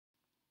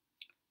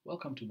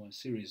Welcome to my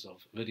series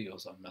of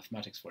videos on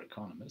mathematics for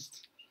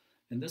economists.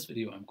 In this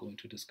video I'm going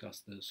to discuss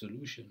the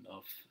solution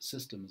of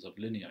systems of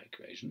linear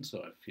equations.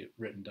 So I've here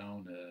written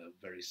down a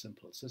very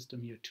simple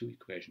system here, two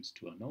equations,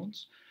 two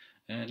unknowns.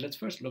 And let's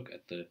first look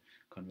at the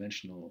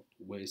conventional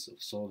ways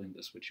of solving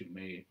this, which you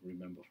may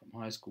remember from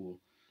high school.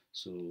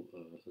 So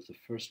the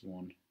first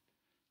one,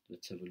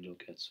 let's have a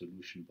look at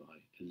solution by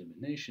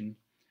elimination,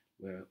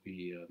 where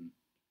we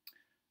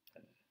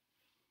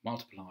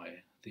multiply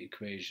the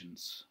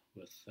equations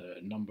with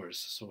numbers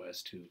so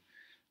as to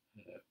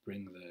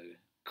bring the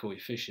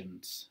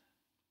coefficients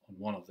on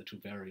one of the two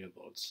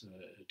variables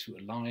to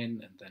a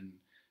line, and then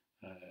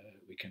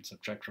we can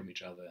subtract from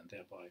each other and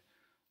thereby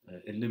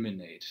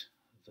eliminate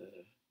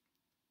the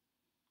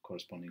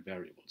corresponding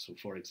variable. So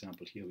for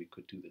example, here we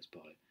could do this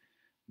by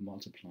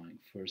multiplying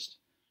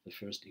the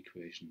first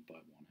equation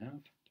by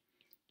 1/2.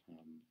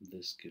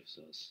 This gives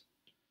us,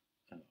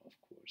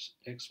 of course,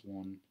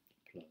 x1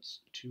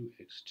 plus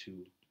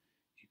 2x2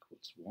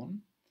 equals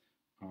 1.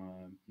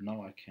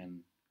 Now I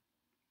can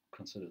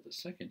consider the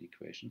second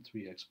equation,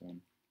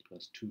 3x1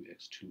 plus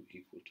 2x2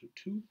 equal to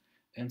 2,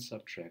 and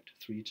subtract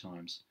 3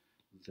 times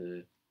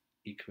the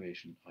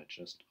equation I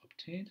just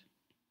obtained.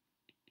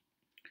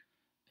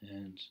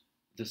 And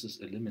this is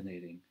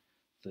eliminating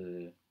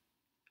the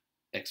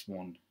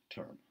x1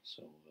 term.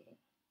 So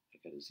I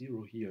get a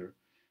 0 here.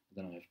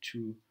 Then I have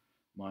 2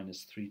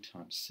 minus 3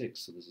 times 6,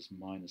 so this is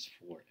minus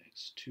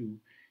 4x2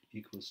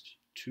 equals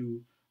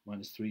 2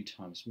 minus 3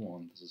 times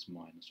 1, this is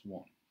minus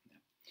 1. Yeah.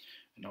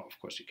 And now, of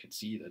course, you can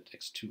see that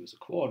x2 is a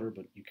quarter,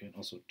 but you can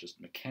also just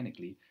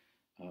mechanically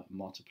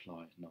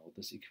multiply now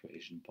this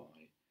equation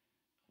by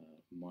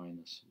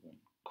minus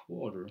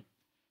 1/4,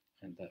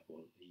 and that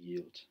will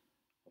yield,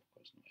 of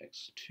course, now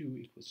x2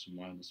 equals to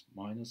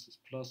minus is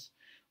plus,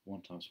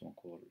 1 times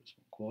 1/4 is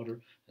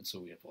 1/4, and so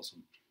we have also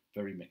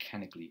very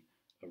mechanically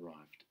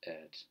arrived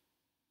at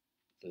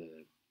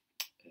the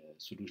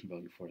solution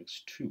value for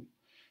x2.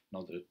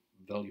 Now the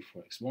value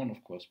for x1,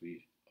 of course,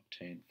 we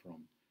obtain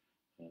from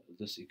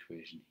this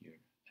equation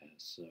here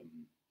as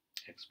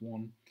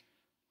x1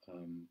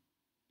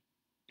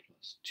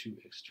 plus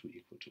 2x2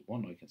 equal to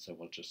 1. Or you can say,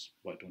 well,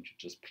 why don't you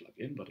just plug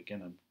in? But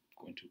again, I'm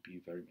going to be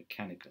very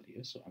mechanical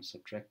here. So I'm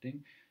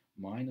subtracting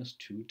minus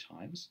 2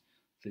 times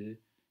the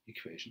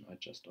equation I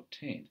just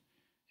obtained.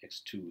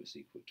 x2 is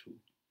equal to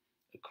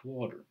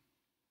 1/4.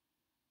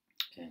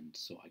 And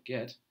so I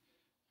get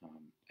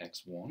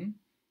x1,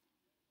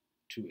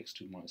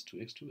 2x2 minus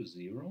 2x2 is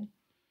 0,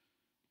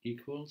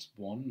 equals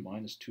 1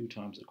 minus 2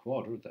 times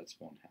 1/4, that's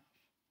 1/2.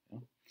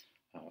 Yeah?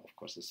 Of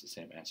course, this is the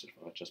same answer if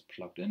I just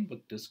plugged in,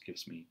 but this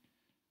gives me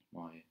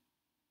my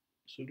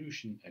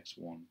solution.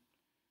 x1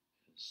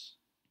 is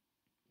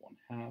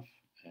 1/2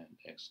 and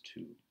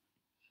x2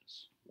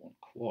 is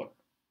 1/4.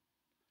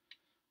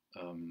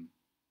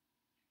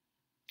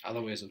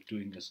 Other ways of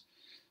doing this,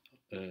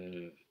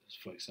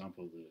 for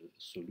example, the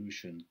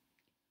solution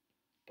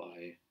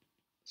by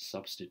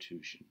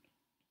substitution,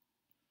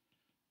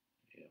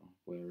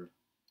 where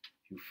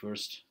you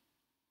first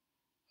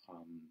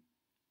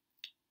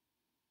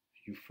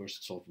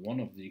solve one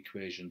of the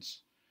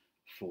equations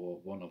for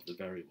one of the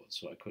variables.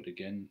 So I could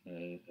again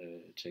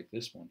take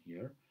this one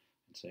here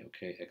and say,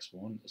 okay,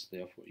 x1 is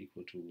therefore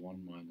equal to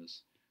 1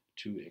 minus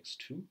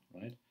 2x2,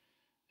 right?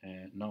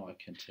 And now I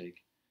can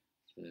take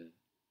the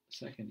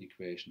second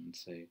equation and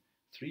say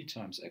 3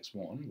 times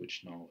x1,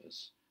 which now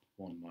is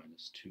 1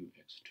 minus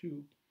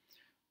 2x2,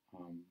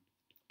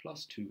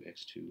 plus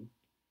 2x2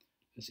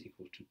 is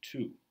equal to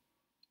 2,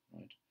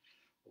 right?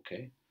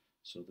 Okay,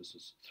 so this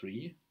is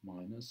 3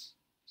 minus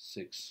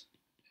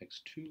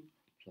 6x2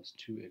 plus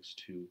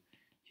 2x2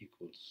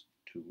 equals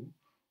 2,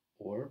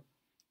 or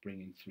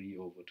bringing 3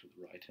 over to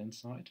the right-hand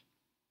side,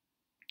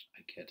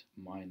 I get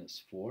minus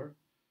 4.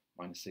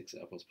 Minus 6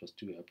 apples plus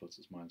 2 apples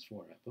is minus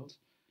 4 apples.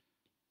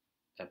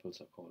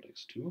 Apples are called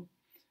x2.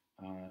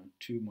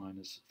 2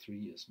 minus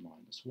 3 is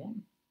minus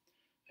 1.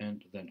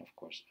 And then, of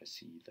course, I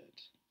see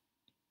that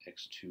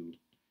x2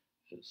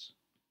 is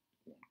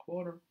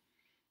 1/4.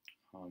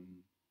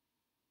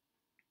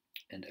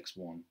 And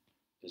x1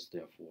 is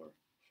therefore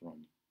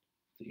from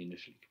the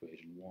initial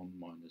equation 1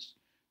 minus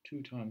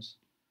 2 times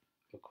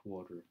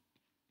 1/4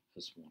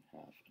 is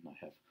 1/2. And I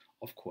have,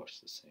 of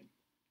course, the same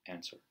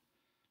answer.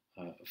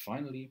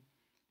 Finally,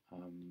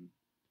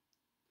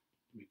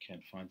 we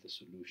can find the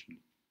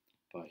solution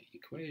by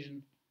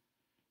equation.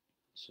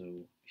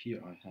 So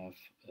here I have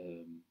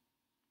an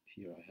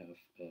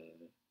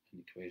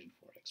equation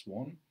for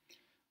x1.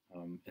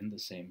 In the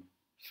same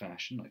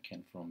fashion, I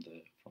can from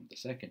the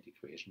second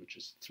equation, which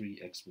is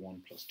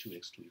 3x1 plus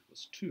 2x2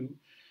 equals 2,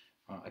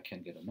 I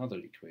can get another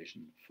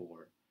equation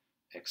for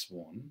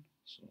x1.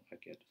 So I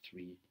get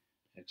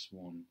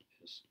 3x1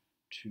 is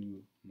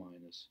 2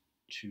 minus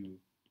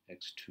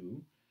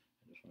 2x2.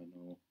 And if I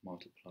now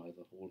multiply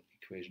the whole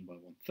equation by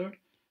 1/3,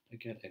 I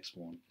get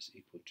x1 is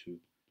equal to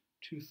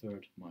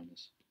 2/3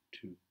 minus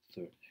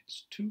 2/3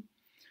 x2.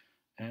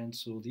 And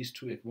so these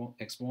two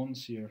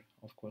x1s here,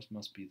 of course,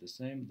 must be the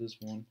same, this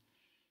one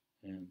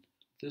and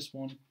this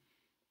one.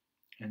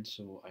 And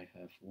so I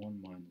have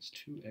 1 minus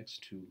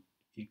 2x2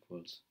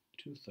 equals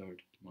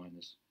 2/3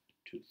 minus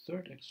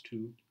 2/3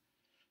 x2.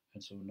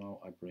 And so now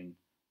I bring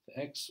the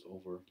x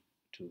over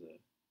to the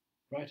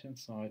right-hand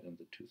side and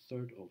the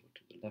 2/3 over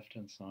to the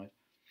left-hand side.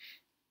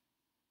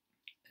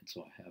 And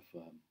so I have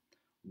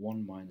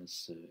 1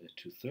 minus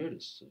 2/3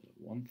 is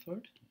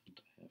 1/3, and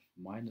I have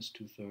minus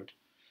 2/3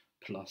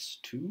 plus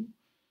 2.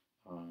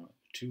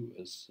 2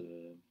 is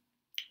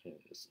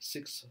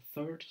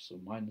 6/3, so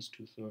minus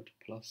 2/3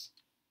 plus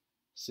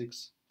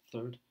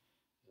 6/3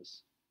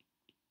 is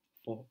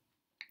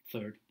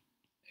 4/3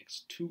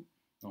 x2.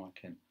 Now I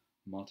can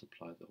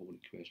multiply the whole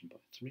equation by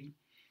 3,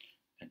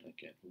 and I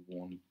get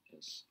 1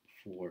 is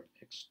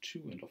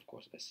 4x2, and of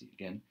course I see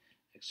again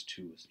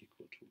x2 is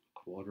equal to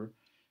 1/4,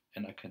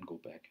 and I can go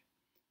back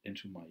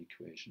into my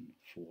equation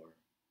for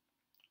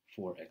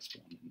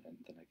 4x1,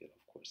 and then I get,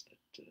 of course, that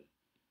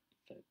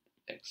that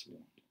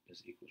x1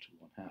 is equal to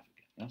 1/2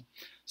 again. Yeah?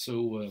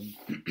 So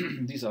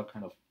these are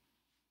kind of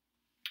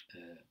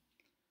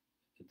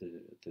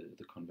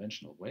the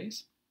conventional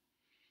ways.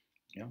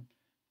 Yeah.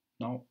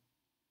 Now,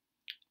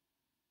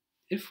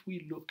 if we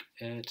look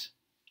at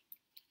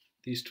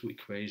these two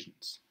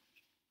equations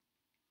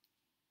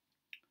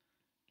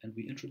and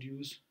we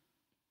introduce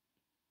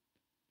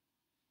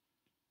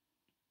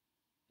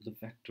the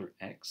vector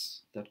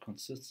x that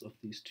consists of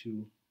these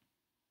two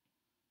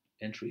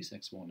entries,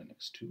 x1 and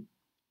x2,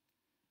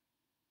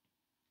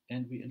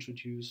 and we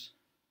introduce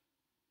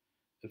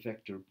a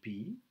vector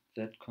b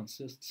that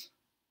consists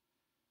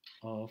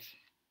of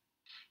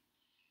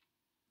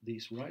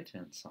these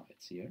right-hand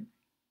sides here,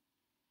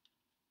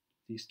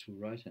 these two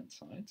right-hand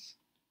sides,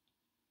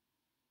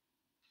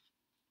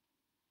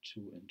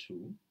 2 and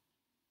 2,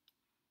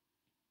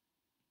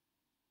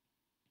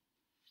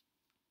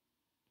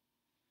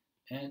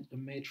 and a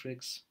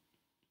matrix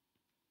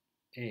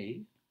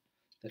A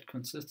that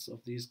consists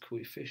of these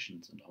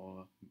coefficients on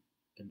our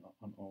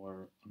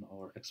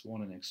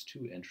x1 and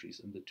x2 entries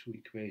in the two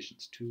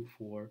equations, 2,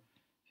 4,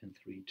 and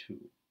 3,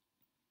 2.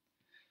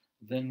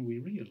 Then we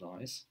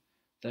realize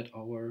that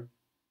our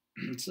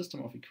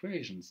system of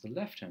equations, the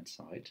left-hand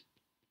side,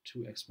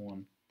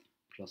 2x1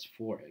 plus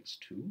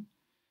 4x2,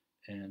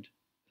 and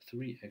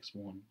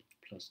 3x1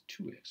 plus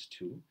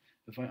 2x2,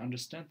 if I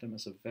understand them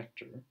as a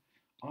vector,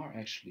 are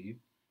actually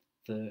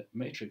the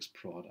matrix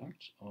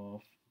product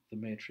of the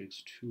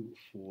matrix 2,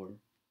 4,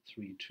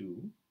 3,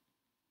 2,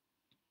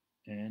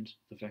 and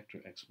the vector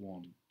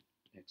x1,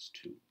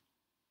 x2.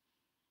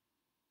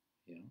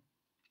 Yeah.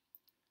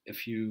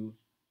 If you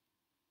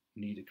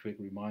need a quick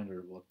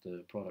reminder what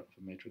the product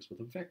of a matrix with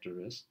a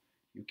vector is,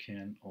 you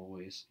can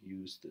always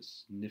use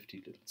this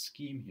nifty little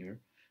scheme here,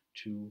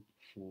 2,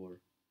 4,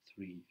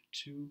 3,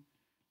 2,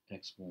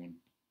 x1,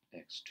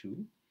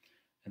 x2,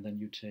 and then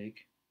you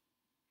take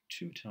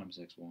 2 times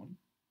x1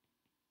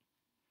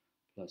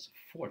 plus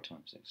 4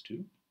 times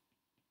x2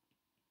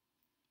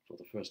 for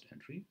the first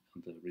entry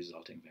and the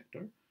resulting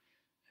vector,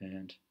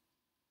 and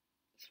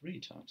 3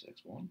 times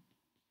x1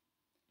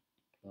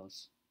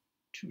 plus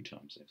 2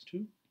 times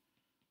x2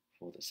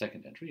 for the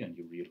second entry, and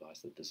you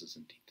realize that this is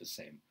indeed the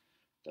same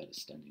that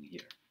is standing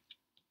here.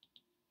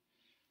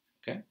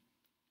 Okay?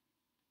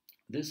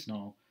 This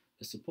now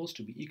is supposed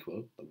to be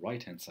equal, the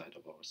right-hand side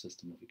of our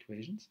system of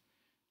equations,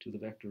 to the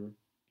vector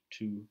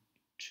 2,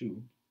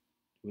 2,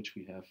 which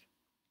we have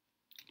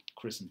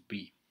christened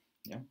B.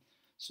 Yeah?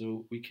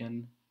 So we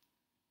can,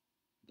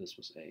 this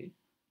was A,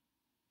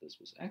 this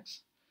was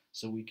X,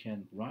 so we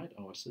can write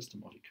our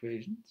system of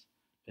equations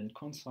in a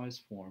concise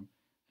form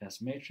as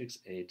matrix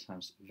A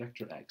times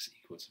vector X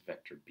equals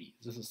vector B.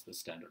 This is the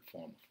standard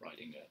form of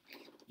writing a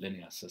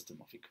linear system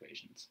of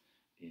equations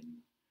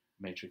in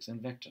matrix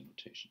and vector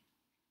notation.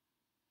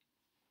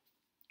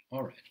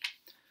 All right.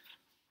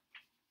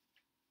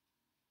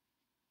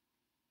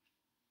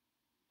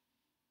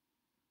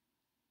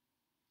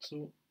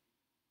 So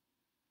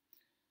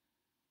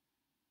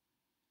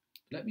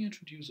let me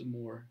introduce a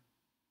more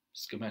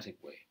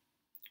schematic way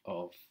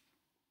of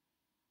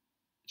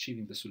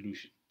achieving the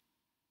solution.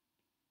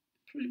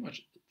 Pretty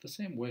much the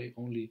same way,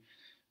 only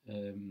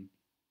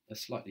a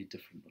slightly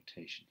different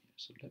notation here.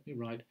 So let me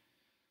write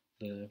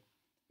the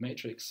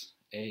matrix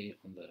A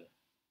on the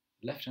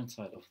left-hand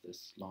side of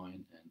this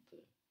line and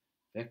the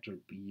vector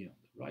B on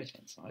the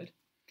right-hand side.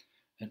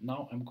 And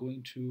now I'm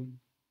going to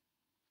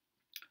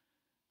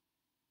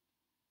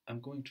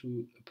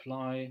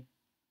apply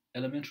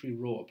elementary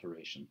row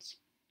operations.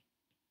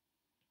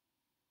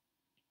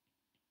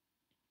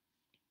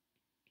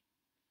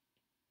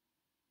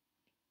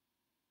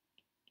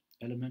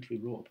 Elementary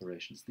row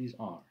operations. These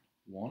are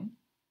 1,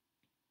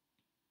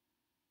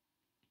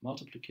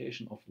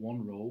 multiplication of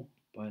one row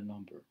by a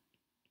number.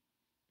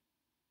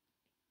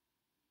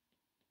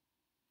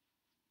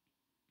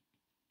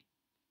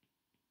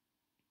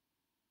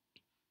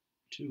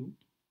 2,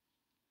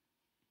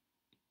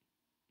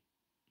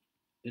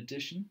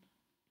 addition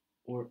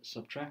or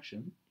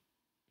subtraction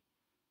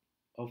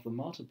of the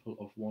multiple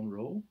of one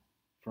row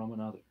from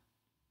another.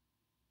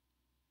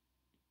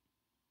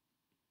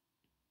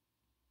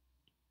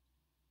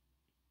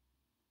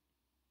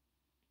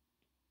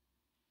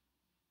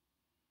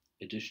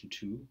 addition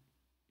to,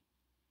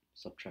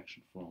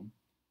 subtraction from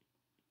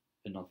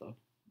another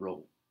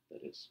row,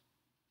 that is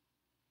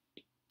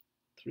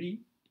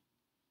 3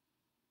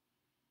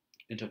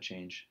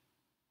 interchange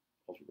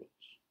of rows.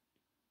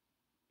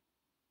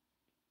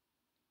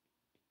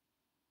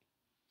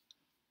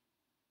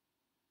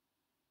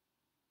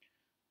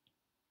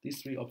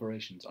 These 3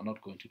 operations are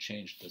not going to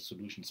change the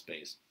solution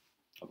space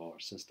of our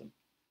system.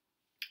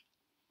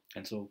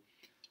 And so,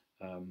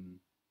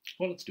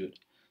 well, let's do it.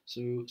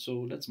 So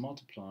let's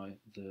multiply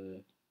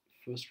the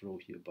first row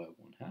here by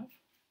 1/2,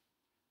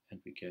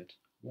 and we get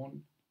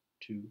 1,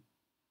 2,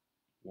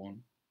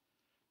 1.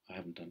 I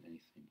haven't done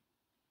anything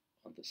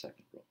on the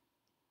second row.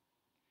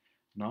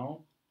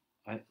 Now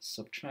I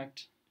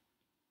subtract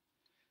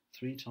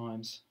 3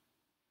 times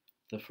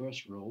the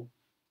first row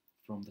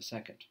from the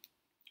second.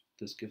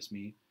 This gives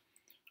me,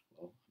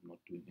 well, I'm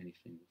not doing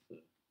anything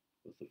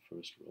with the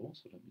first row,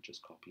 so let me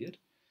just copy it.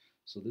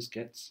 So this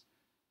gets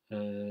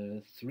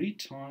 3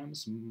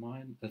 times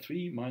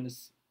 3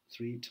 minus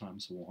 3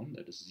 times 1,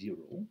 that is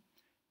 0.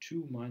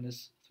 2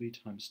 minus 3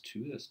 times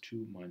 2, that's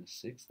 2 minus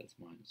 6, that's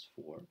minus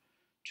 4.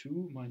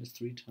 2 minus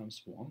 3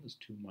 times 1 is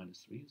 2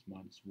 minus 3, is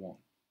minus 1.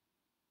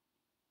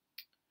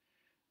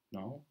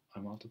 Now I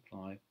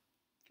multiply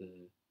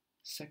the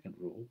second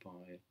row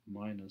by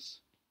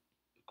minus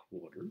a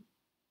quarter.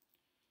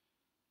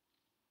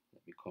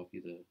 Let me copy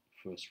the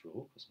first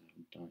row because I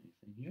haven't done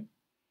anything here.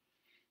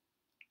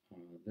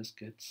 This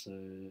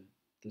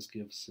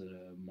gives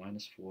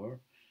minus 4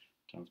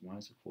 times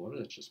minus a quarter,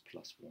 that's just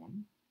plus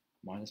 1.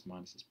 Minus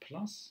minus is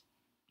plus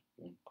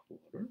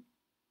 1/4. And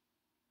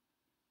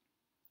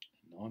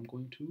now I'm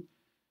going to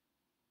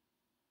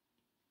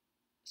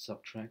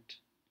subtract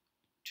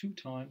 2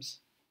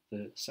 times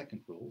the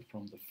second row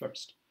from the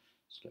first.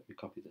 So let me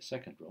copy the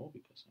second row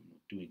because I'm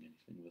not doing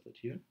anything with it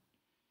here.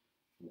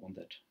 The one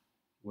that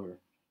we're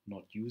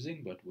not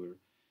using, but we're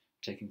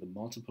taking the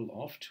multiple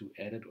off to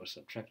add it or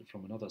subtract it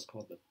from another is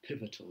called the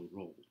pivotal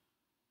row.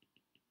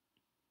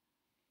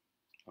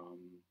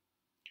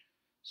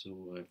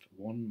 So I have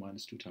 1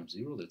 minus 2 times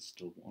 0, that's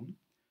still 1.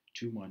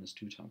 2 minus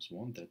 2 times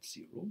 1, that's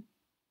 0.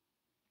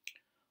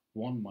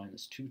 1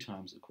 minus 2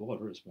 times a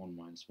quarter is 1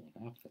 minus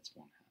 1/2, that's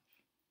 1/2.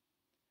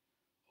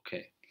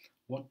 Okay,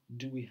 what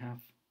do we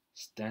have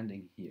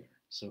standing here?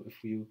 So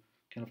if you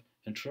kind of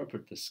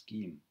interpret the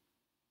scheme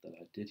that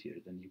I did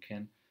here, then you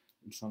can,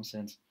 in some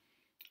sense,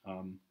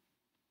 you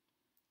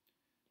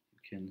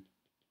can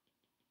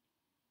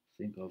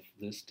think of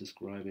this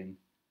describing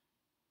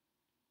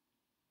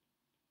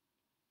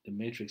the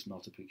matrix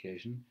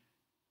multiplication.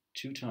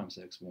 2 times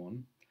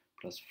x1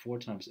 plus 4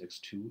 times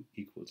x2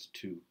 equals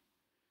 2.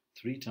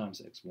 3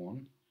 times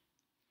x1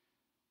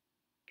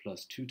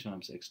 plus 2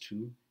 times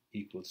x2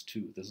 equals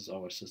 2. This is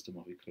our system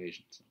of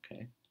equations,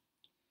 okay?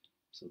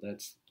 So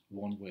that's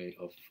one way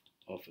of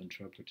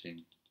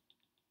interpreting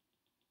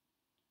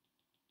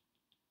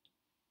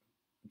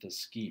the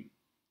scheme.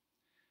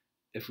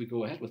 If we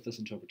go ahead with this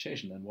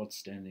interpretation, then what's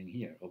standing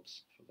here?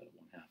 Oops, forgot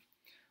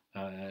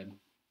 1/2.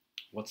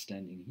 What's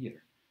standing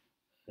here?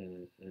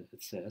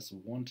 It says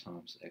 1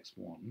 times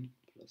x1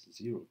 plus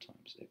 0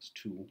 times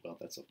x2, well,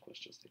 that's of course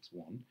just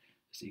x1,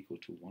 is equal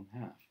to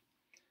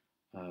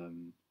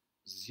 1/2.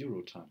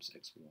 0 times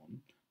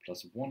x1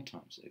 plus 1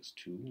 times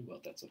x2,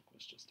 well, that's of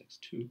course just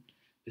x2,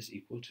 is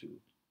equal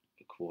to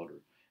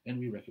 1/4. And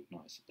we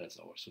recognize that's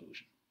our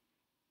solution.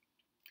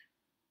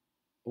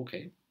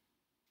 Okay.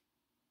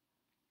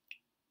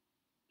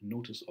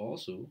 Notice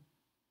also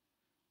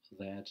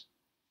that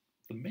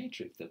the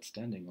matrix that's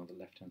standing on the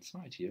left-hand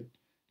side here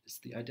is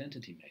the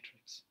identity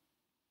matrix.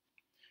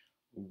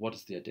 What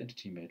is the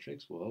identity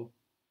matrix? Well,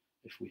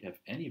 if we have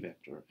any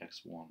vector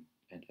x1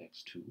 and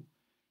x2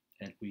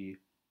 and we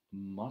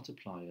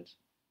multiply it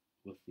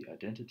with the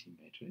identity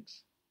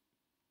matrix,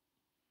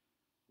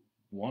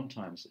 1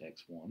 times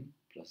x1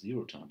 plus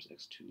 0 times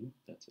x2,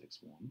 that's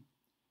x1,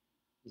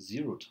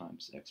 0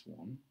 times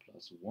x1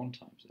 plus 1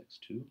 times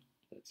x2,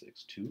 that's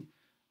x2,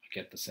 I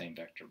get the same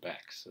vector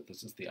back. So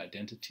this is the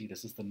identity,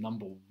 this is the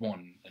number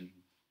 1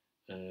 in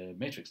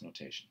matrix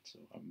notation.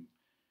 So I'm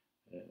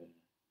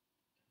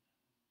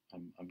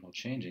not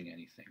changing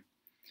anything.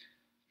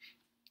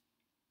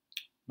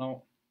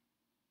 Now,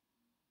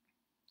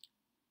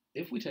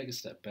 if we take a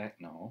step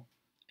back now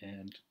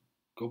and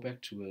go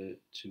back to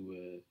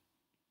a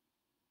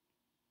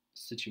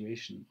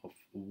situation of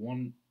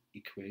one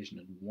equation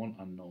and one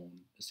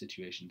unknown, a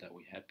situation that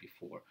we had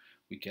before,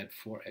 we get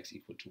 4x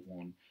equal to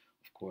 1.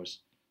 Of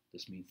course,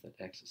 this means that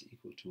x is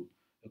equal to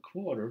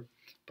 1/4,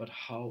 but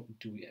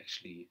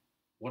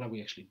what are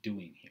we actually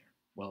doing here?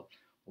 Well,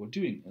 what we're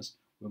doing is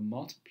we're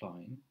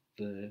multiplying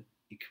the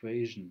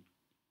equation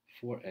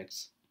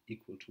 4x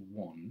equal to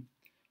 1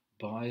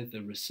 by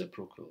the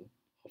reciprocal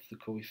of the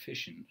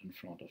coefficient in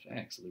front of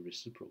x, the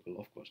reciprocal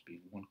of course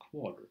being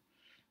 1/4.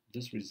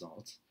 This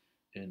results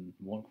in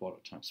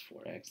 1/4 times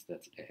 4x,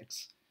 that's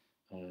x,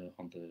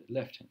 on the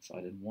left hand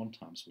side, and 1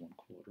 times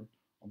 1/4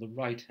 on the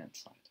right hand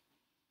side.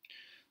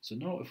 So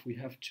now if we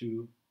have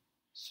to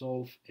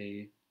solve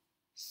a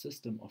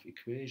system of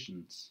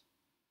equations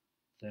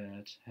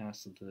that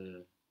has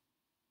the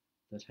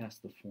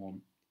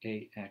form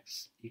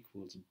ax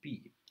equals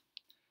b.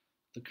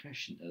 The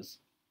question is,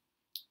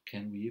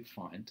 can we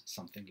find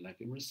something like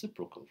a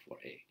reciprocal for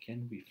a?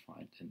 Can we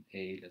find an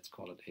a, let's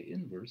call it a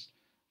inverse,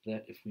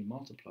 that if we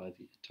multiply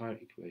the entire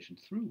equation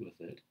through with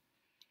it,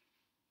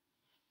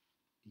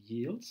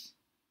 yields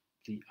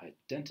the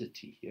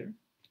identity here,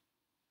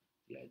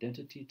 the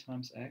identity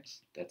times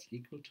x, that's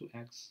equal to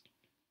x,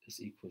 is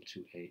equal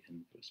to a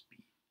inverse b.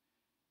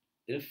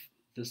 If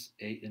this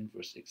a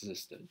inverse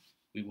existed,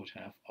 we would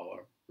have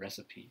our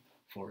recipe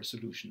for a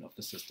solution of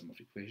the system of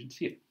equations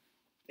here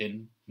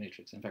in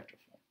matrix and vector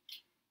form.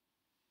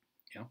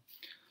 Yeah.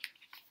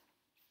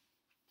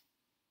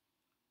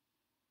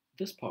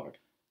 This part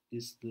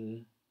is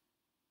the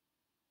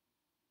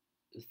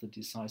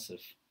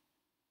decisive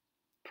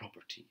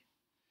property.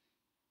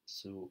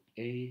 So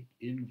a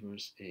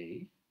inverse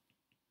a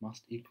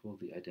must equal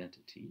the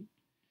identity,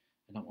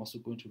 and I'm also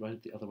going to write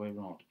it the other way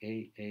around.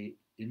 A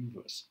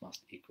inverse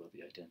must equal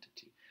the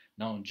identity.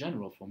 Now, in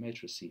general, for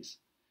matrices,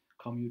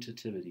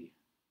 commutativity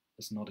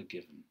is not a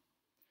given.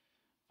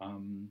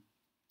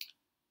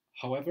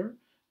 However,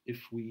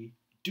 if we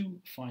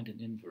do find an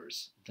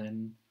inverse,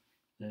 then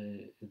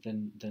the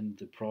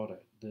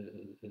product,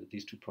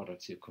 these two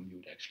products here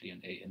commute actually,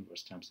 and a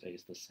inverse times a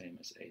is the same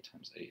as a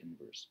times a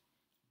inverse.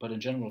 But in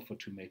general, for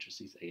two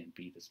matrices A and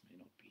B, this may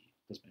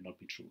not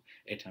be true.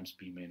 A times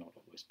B may not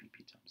always be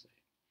B times A.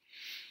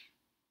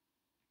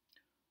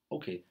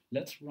 Okay,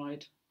 let's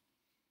write,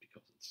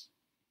 because it's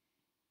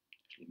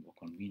actually more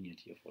convenient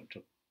here for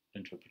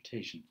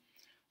interpretation,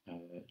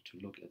 to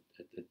look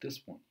at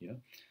this one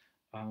here.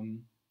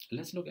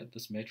 Let's look at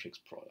this matrix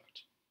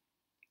product.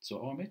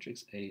 So our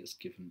matrix A is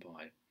given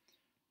by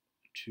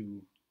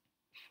 2,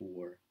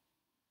 4,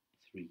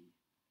 3,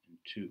 and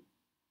 2.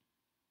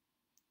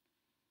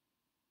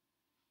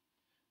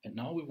 And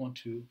now we want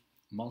to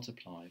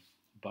multiply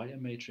by a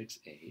matrix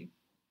A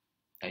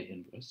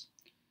inverse.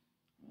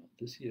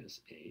 This here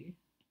is A,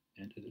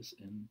 and it is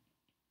in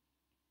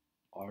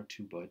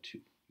R2 by 2,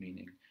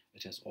 meaning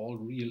it has all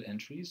real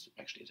entries.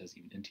 Actually, it has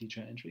even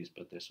integer entries,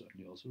 but they're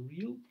certainly also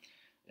real.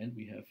 And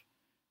we have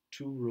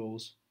 2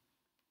 rows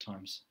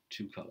times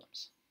 2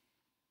 columns.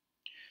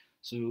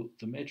 So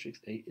the matrix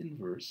A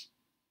inverse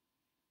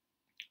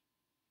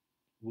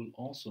will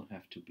also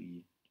have to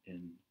be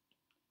in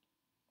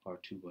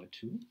R2 by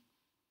 2,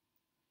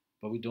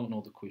 but we don't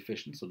know the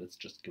coefficients, so let's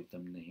just give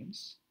them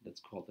names. Let's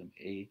call them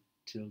A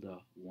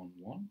tilde 1,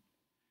 1,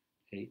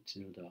 A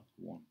tilde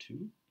 1,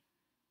 2,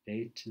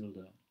 A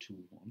tilde 2,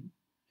 1,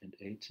 and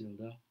A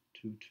tilde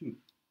 2, 2.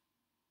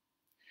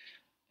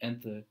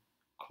 And the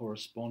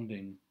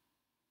corresponding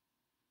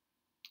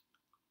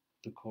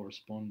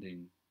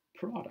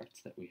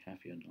products that we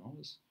have here now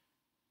is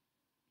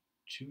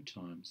 2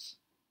 times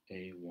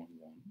A 1,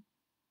 1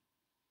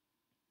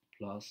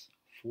 plus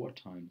 4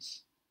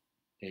 times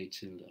A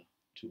tilde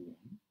 2,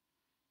 1,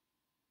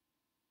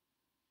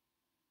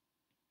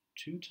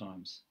 2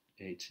 times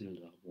A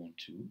tilde 1,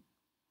 2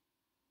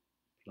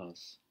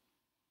 plus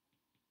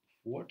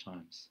 4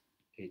 times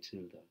A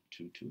tilde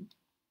 2, 2.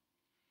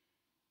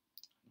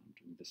 I'm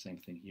doing the same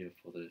thing here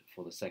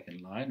for the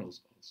second line,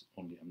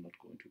 only I'm not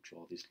going to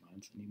draw these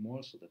lines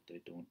anymore so that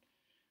they don't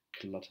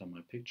clutter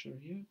my picture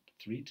here.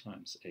 3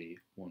 times A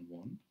 1,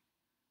 1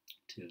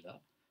 tilde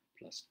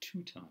plus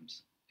 2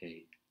 times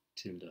A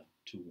tilde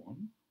 2,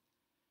 1,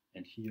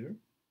 and here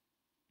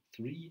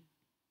 3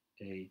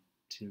 A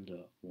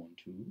tilde 1,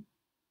 2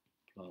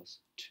 plus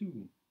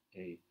 2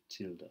 A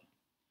tilde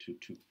 2,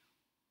 2.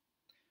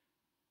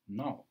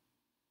 Now,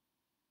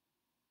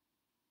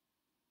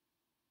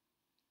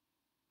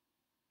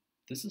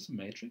 this is a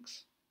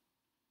matrix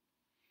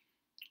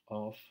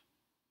of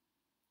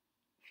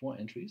 4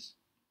 entries,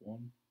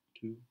 1,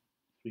 2,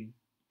 3,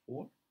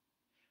 4,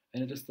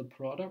 and it is the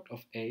product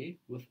of A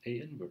with A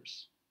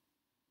inverse.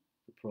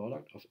 The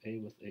product of A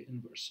with A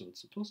inverse, so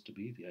it's supposed to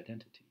be the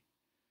identity.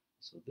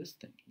 So this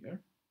thing here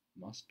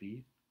must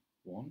be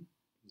 1,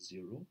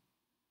 0,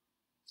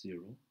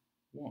 0,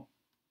 1.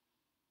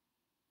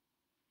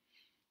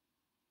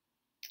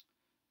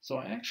 So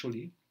I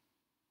actually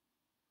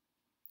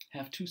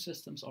have 2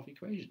 systems of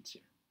equations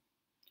here.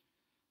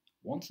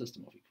 One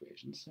system of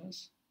equations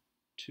says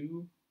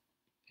 2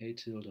 A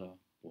tilde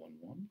 1,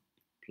 1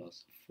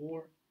 plus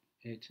 4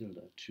 A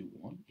tilde 2,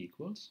 1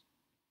 equals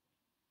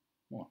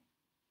 1.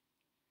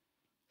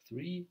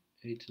 3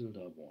 A tilde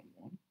 1,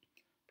 1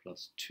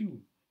 plus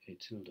 2 A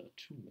tilde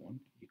 2, 1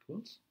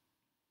 equals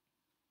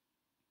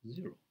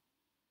 0.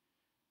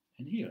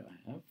 And here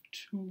I have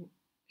 2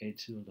 A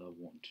tilde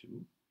 1,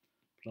 2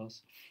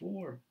 plus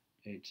 4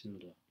 A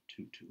tilde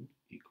 2, 2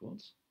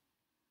 equals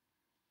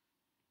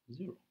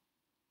 0.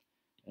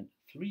 And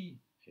 3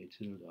 A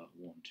tilde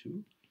 1,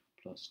 2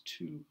 plus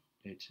 2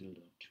 A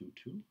tilde 2,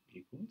 2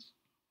 equals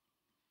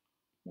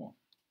 1.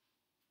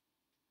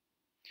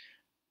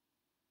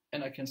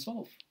 And I can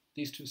solve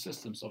these 2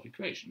 systems of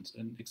equations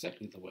in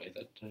exactly the way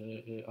that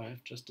I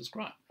have just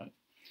described, right?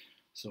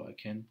 So I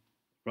can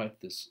write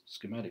this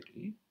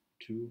schematically: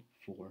 2,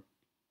 4,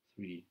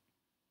 3,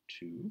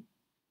 2,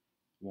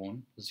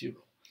 1,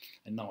 0.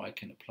 And now I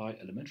can apply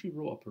elementary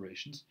row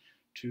operations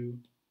to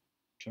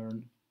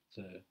turn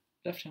the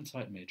left-hand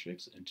side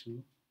matrix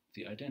into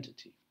the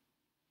identity.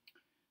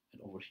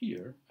 And over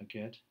here, I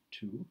get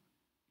 2,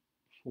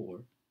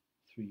 4,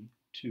 3,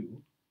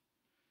 2,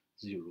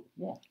 0,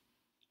 1.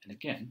 And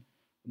again,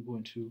 I'm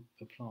going to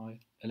apply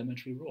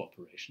elementary row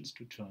operations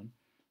to turn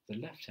the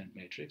left-hand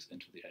matrix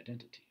into the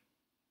identity.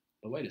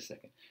 But wait a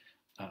second,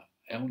 I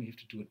only have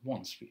to do it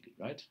once really,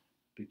 right?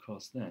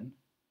 Because then,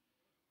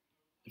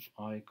 if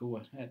I go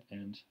ahead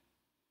and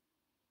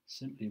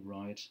simply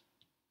write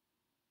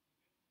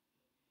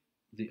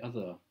the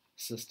other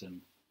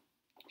system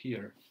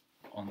here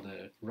on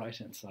the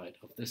right-hand side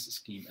of this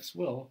scheme as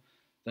well,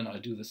 then I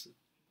do this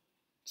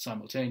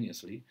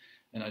simultaneously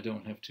and I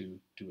don't have to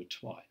do it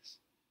twice.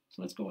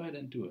 So let's go ahead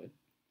and do it.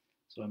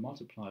 So I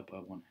multiply by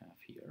 1/2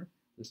 here.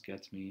 This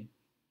gets me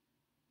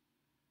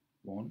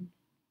 1,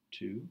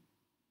 2,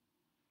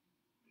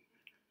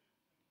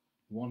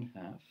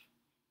 1/2,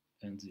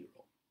 and 0.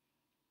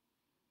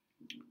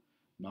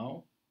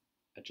 Now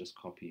I just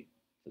copy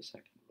the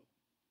second row.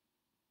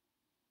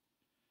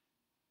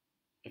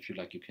 If you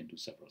like, you can do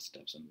several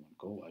steps in one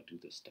go. I do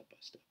this step by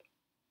step.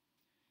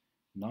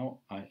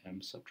 Now I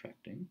am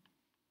subtracting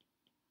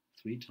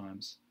 3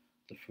 times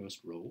the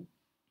first row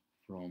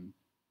from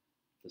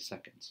the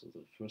second. So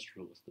the first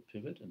row is the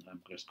pivot, and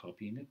I'm just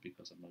copying it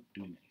because I'm not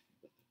doing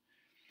anything with it.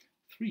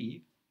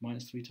 3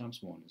 minus 3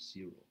 times 1 is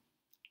 0.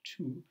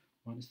 2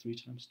 minus 3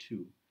 times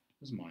 2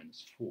 is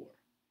minus 4.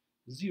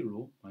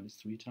 0 minus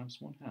 3 times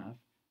 1/2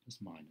 is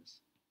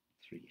minus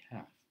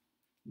 3/2.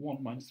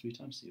 1 minus 3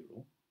 times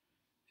 0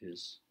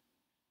 is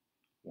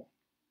 1.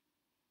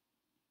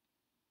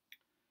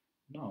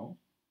 Now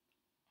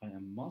I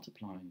am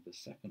multiplying the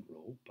second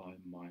row by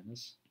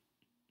minus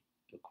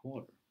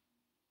 1/4.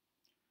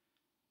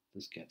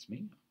 This gets me,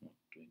 I'm not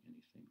doing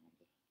anything on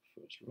the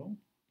first row,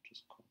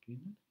 just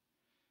copying it.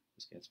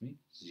 This gets me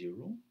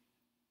 0,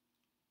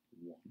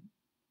 1,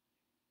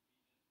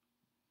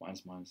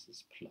 minus minus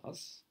is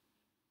plus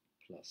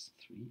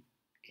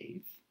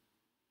 3/8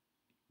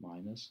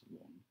 minus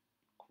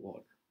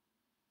 1/4.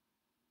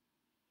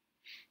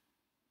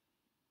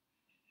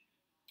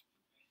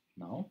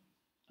 Now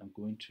I'm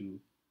going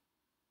to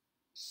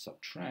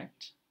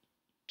subtract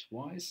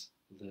twice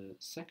the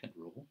second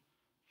row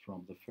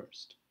from the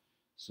first.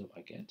 So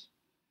I get,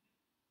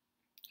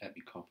 let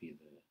me copy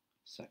the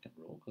second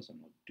row because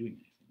I'm not doing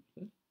anything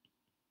with it.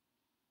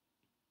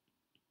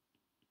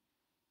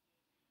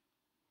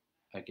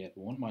 I get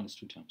 1 minus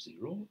 2 times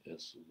 0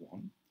 is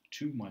 1.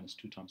 2 minus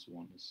 2 times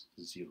 1 is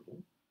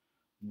 0.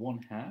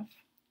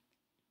 1/2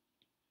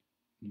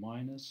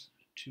 minus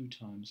 2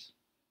 times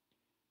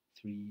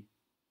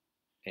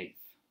 3/8.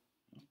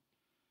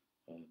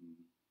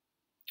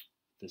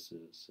 This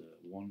is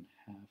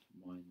 1/2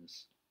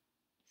 minus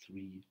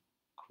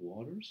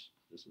 3/4.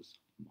 This is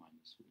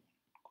minus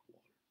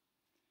 1/4.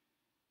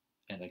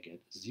 And I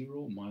get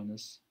 0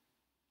 minus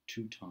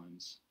 2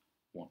 times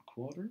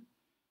 1/4.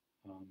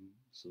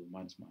 So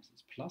minus minus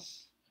is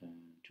plus,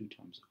 and 2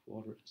 times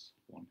 1/4 is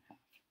 1/2.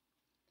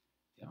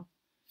 Yeah.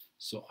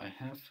 So I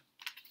have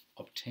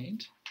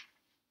obtained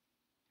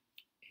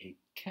a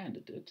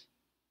candidate.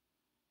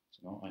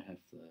 So now I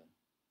have the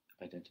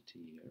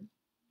identity here,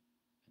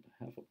 and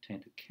I have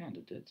obtained a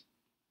candidate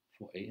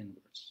for A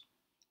inverse.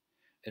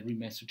 It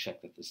remains to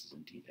check that this is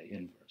indeed A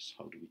inverse.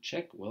 How do we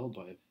check? Well,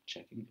 by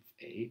checking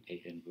if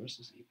A inverse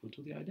is equal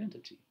to the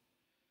identity.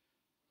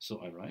 So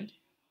I write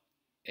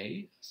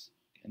A is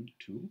again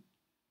 2,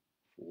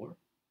 4,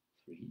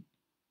 3,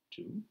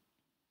 2.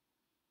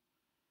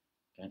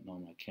 And now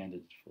my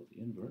candidate for the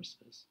inverse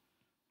is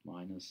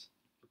minus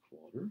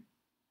 1/4,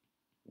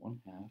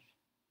 1/2,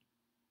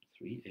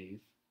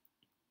 3/8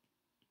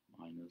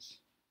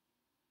 minus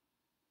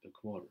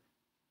 1/4.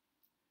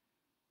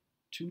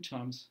 2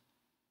 times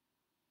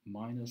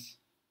minus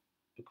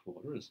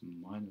 1/4 is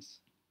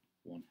minus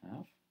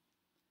 1/2,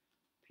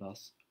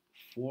 plus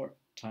 4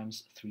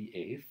 times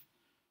 3/8.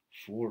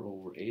 4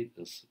 over 8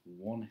 is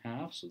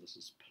 1/2, so this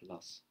is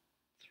plus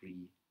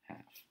 3/2.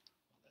 Well,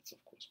 that's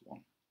of course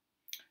 1.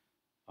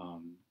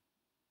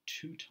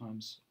 2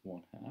 times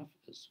 1/2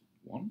 is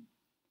 1,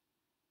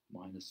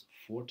 minus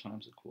 4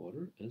 times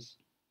 1/4 is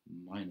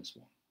minus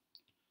 1.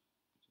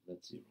 So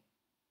that's 0.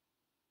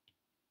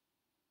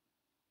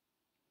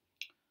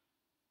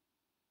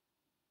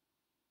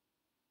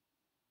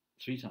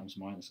 Three times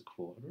minus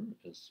 1/4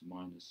 is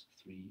minus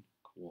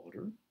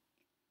 3/4,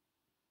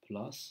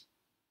 plus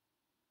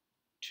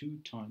 2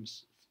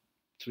 times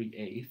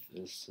 3/8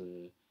 is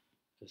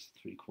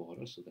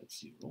 3/4, so that's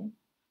 0.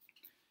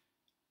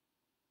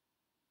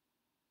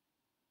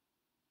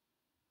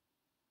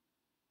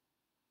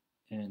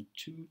 And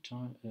 3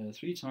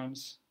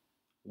 times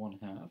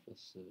 1/2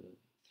 is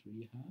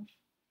 3/2,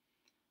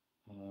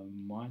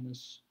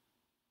 minus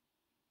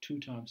 2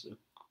 times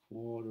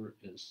 1/4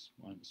 is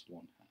minus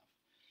 1/2.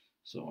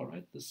 So all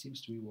right, this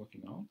seems to be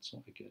working out.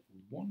 So I get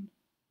 1,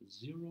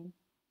 0,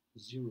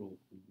 0,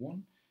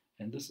 1,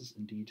 and this is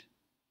indeed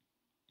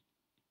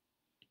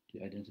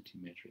the identity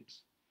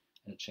matrix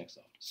and it checks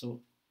out.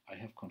 So I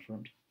have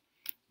confirmed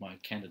my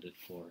candidate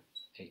for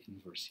A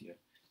inverse here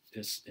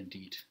is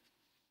indeed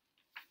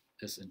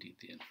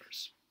the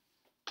inverse.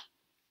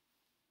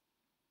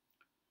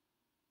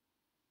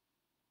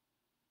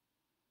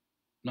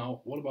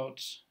 Now, what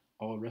about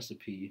our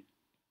recipe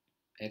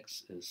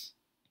X is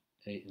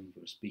A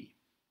inverse B?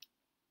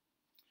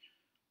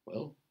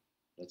 Well,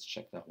 let's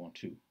check that one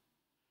too.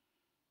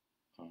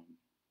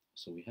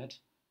 So we had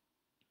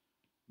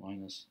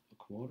minus a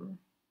quarter,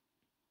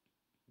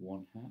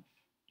 1/2,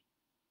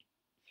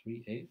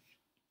 3/8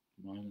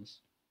 minus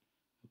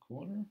a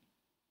quarter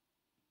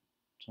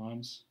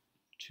times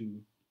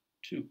 2,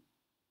 2.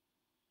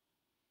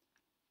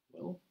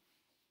 Well,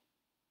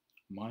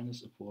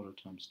 minus a quarter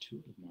times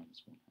 2 is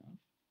minus 1/2,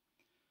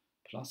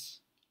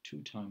 plus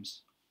 2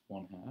 times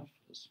 1/2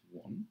 is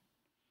 1,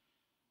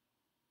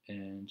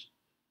 and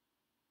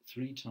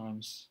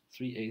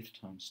 3/8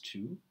 times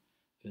 2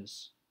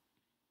 is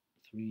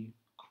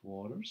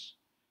 3/4,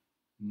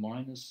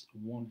 minus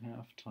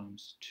 1/2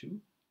 times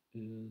 2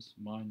 is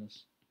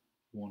minus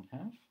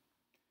 1/2,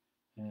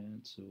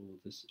 and so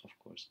this of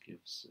course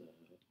gives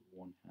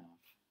 1/2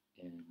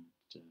 and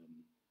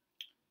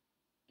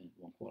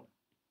 1/4.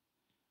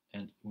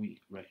 And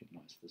we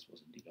recognize this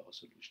was indeed our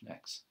solution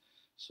X,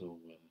 so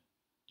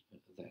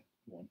that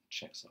one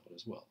checks out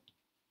as well.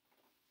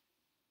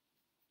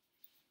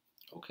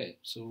 Okay,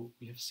 so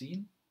we have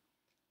seen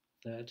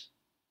that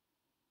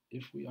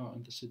if we are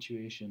in the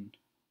situation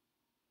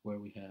where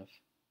we have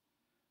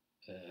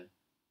a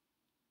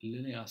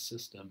linear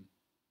system,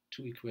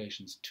 2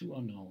 equations, 2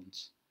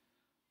 unknowns,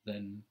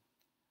 then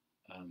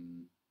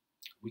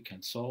we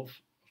can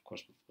solve, of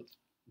course, with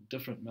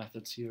different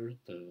methods here,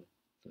 the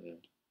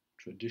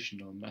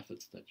traditional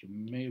methods that you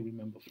may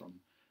remember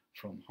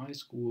from high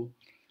school,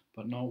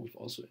 but now we've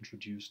also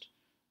introduced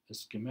a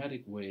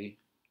schematic way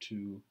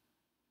to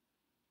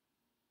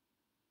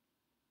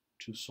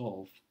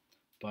solve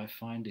by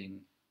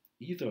finding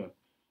either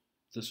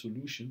the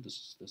solution,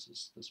 this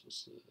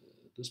was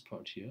this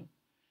part here,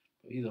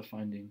 by either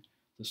finding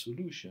the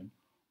solution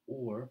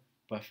or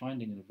by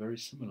finding in a very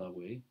similar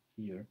way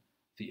here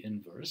the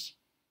inverse,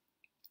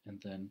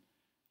 and then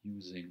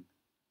using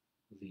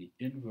the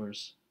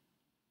inverse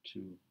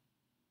to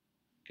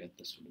get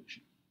the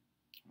solution.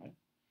 Right?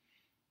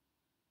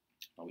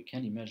 Now we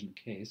can imagine a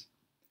case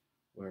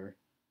where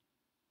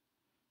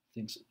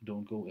things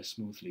don't go as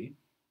smoothly.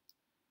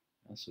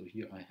 So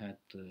here I had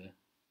the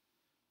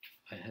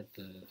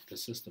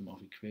system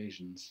of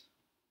equations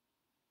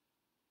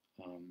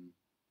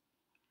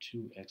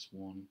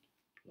 2x1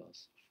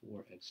 plus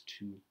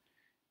 4x2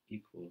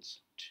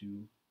 equals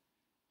 2,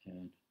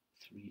 and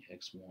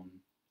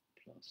 3x1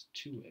 plus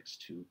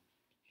 2x2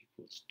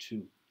 equals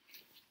 2.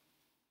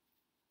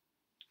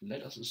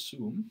 Let us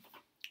assume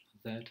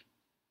that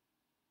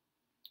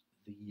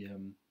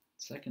the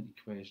second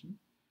equation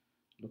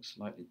looks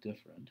slightly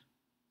different,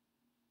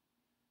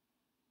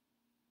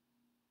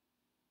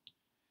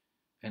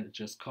 and it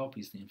just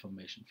copies the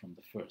information from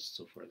the first.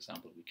 So for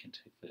example, we can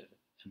take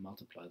and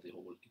multiply the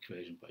whole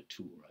equation by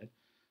 2, right?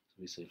 So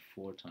we say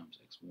 4 times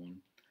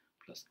x1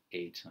 plus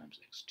 8 times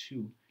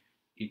x2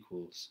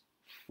 equals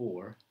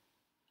 4.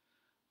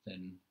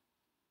 Then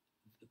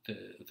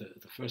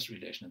the first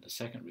relation and the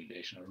second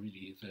relation are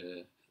really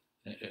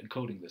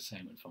encoding the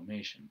same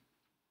information.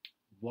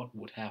 What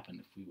would happen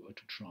if we were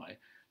to try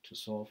to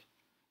solve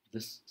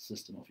this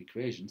system of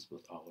equations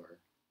with our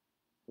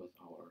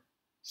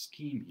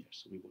scheme here?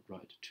 So we would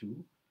write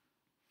 2,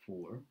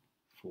 4,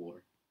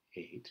 4,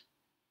 8.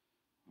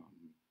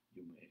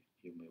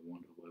 You may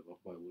wonder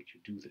why would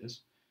you do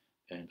this,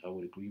 and I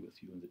would agree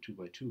with you in the 2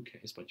 by 2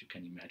 case, but you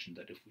can imagine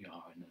that if we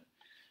are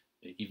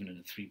even in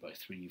a 3 by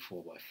 3,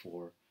 4 by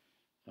 4,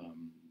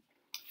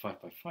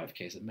 5 by 5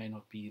 case, it may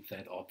not be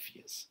that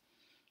obvious.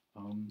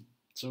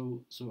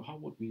 So how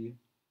would we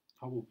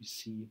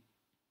see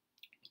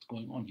what's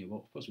going on here?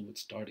 Well, of course, we would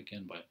start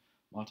again by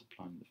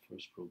multiplying the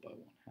first row by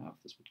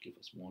 1/2. This would give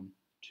us 1,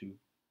 2,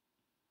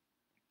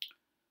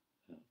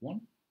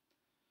 1.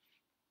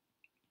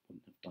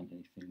 Wouldn't have done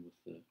anything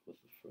with the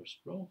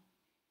first row,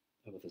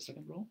 with the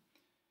second row.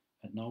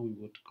 And now we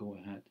would go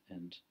ahead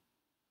and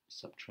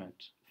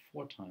subtract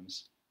 4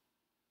 times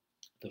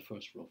the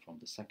first row from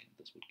the second.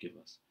 This would give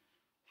us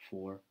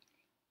 4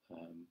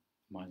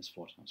 minus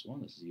 4 times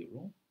 1 is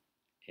 0.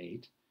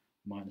 8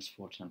 minus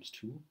 4 times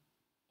 2,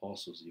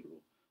 also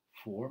 0.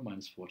 4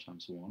 minus 4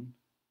 times 1,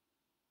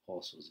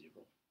 also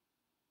 0.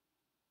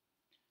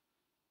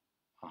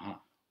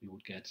 Aha, we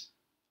would get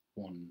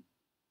 1,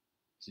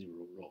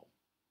 0 row.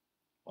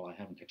 Well, I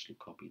haven't actually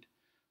copied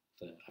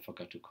I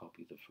forgot to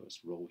copy the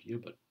first row here,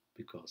 but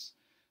because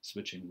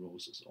switching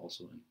rows is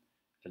also an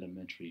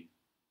elementary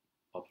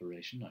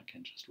operation, I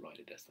can just write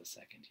it as the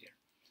second here.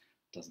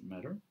 Doesn't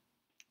matter.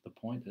 The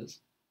point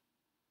is,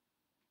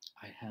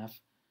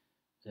 I've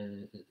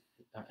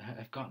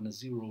gotten a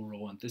 0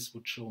 row, and this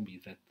would show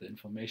me that the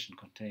information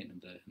contained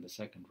in the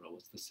second row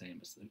is the same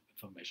as the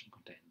information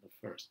contained in the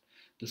first.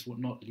 This would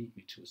not lead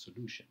me to a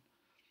solution.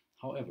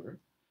 However,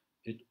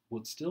 it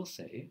would still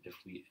say, if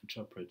we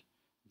interpret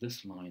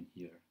this line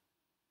here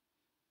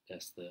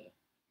as the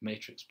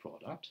matrix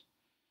product,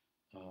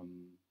 or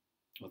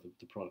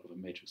the product of a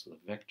matrix with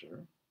a vector,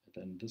 and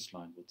then this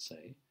line would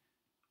say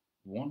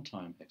 1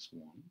 times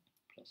x1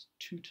 plus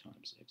 2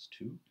 times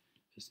x2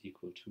 is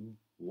equal to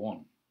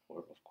 1, or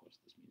of course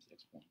this means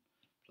x1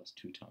 plus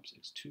 2 times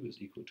x2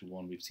 is equal to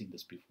 1. We've seen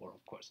this before,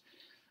 of course.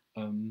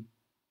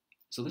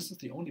 So this is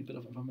the only bit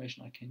of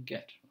information I can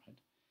get, right?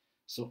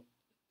 So,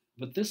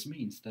 but this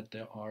means that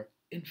there are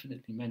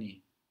infinitely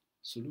many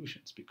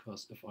solutions,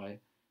 because if I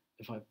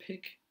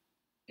pick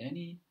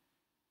any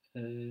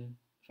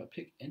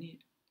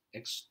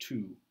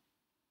x2,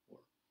 or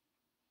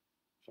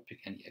if I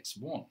pick any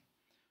x1,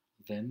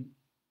 then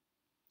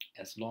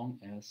as long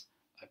as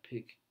I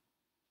pick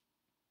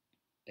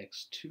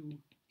x2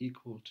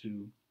 equal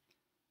to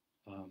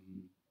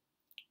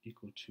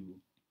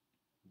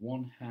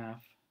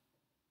 1/2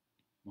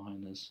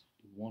 minus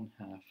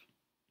 1/2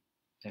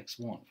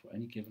 x1 for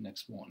any given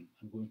x1,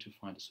 I'm going to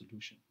find a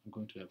solution. I'm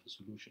going to have a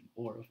solution.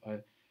 Or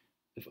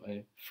if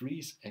I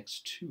freeze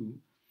x2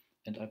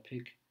 and I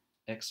pick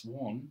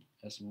x1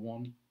 as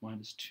 1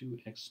 minus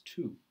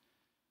 2x2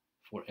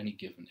 for any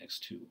given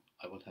x2,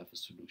 I will have a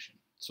solution.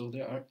 So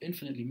there are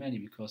infinitely many,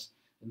 because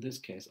in this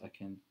case I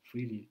can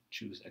freely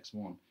choose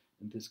x1.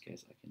 In this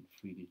case I can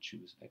freely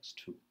choose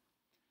x2.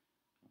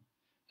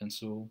 And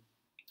so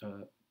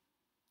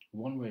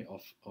one way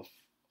of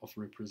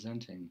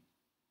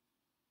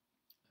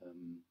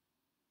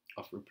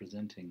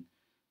representing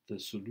the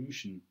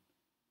solution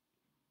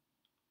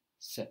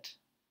set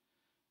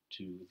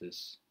to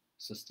this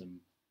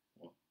system,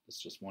 well,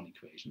 it's just one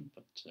equation,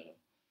 but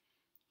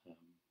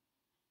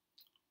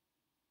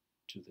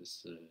to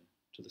this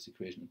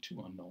equation of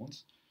 2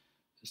 unknowns,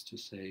 is to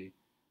say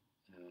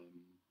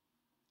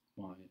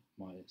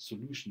my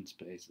solution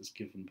space is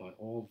given by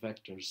all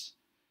vectors.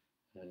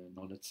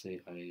 Now let's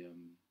say I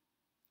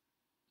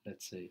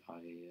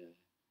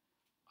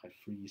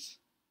freeze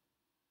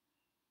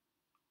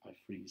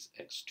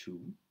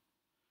x2,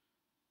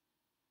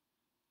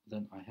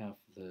 then I have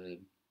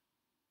the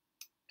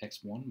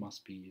x1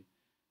 must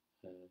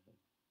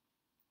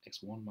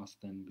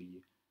then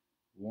be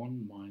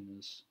 1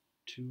 minus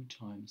 2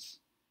 times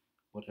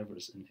whatever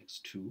is in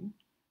x2,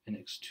 and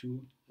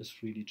x2 is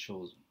freely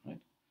chosen,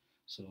 right?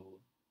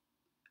 So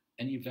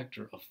any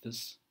vector of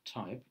this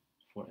type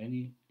for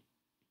any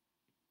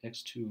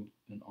x2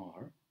 in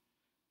R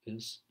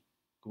is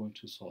going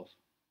to solve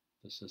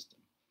the system.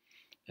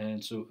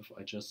 And so if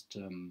I just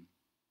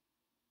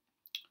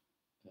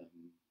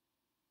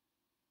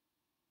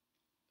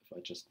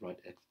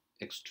write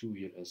x2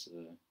 here as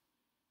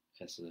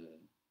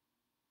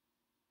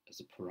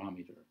a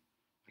parameter,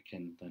 I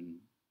can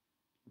then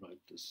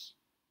write this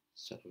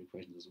set of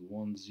equations as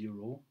 1,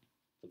 0,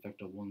 the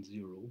vector 1,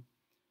 0,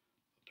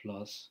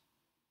 plus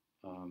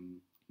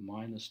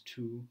minus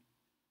 2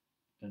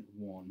 and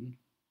 1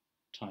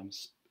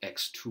 times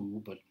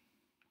x2, but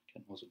I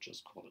can also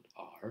just call it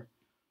R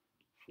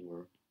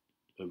for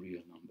a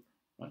real number,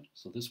 right?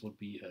 So this would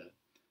be a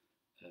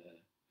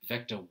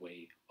vector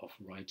way of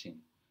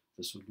writing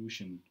the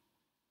solution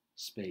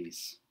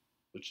space,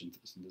 which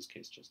is in this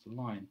case just a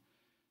line,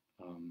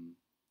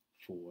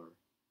 for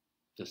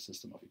this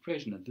system of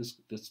equation. And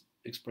this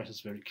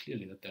expresses very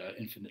clearly that there are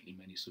infinitely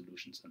many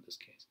solutions in this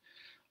case.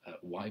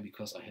 Why?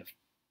 Because I have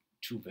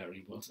 2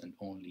 variables and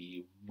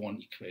only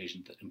one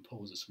equation that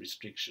imposes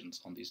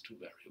restrictions on these 2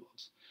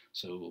 variables.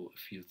 So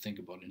if you think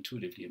about it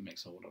intuitively, it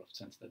makes a whole lot of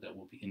sense that there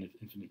will be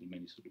infinitely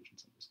many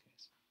solutions in this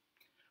case.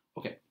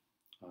 Okay,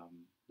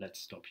 let's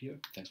stop here.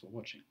 Thanks for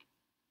watching.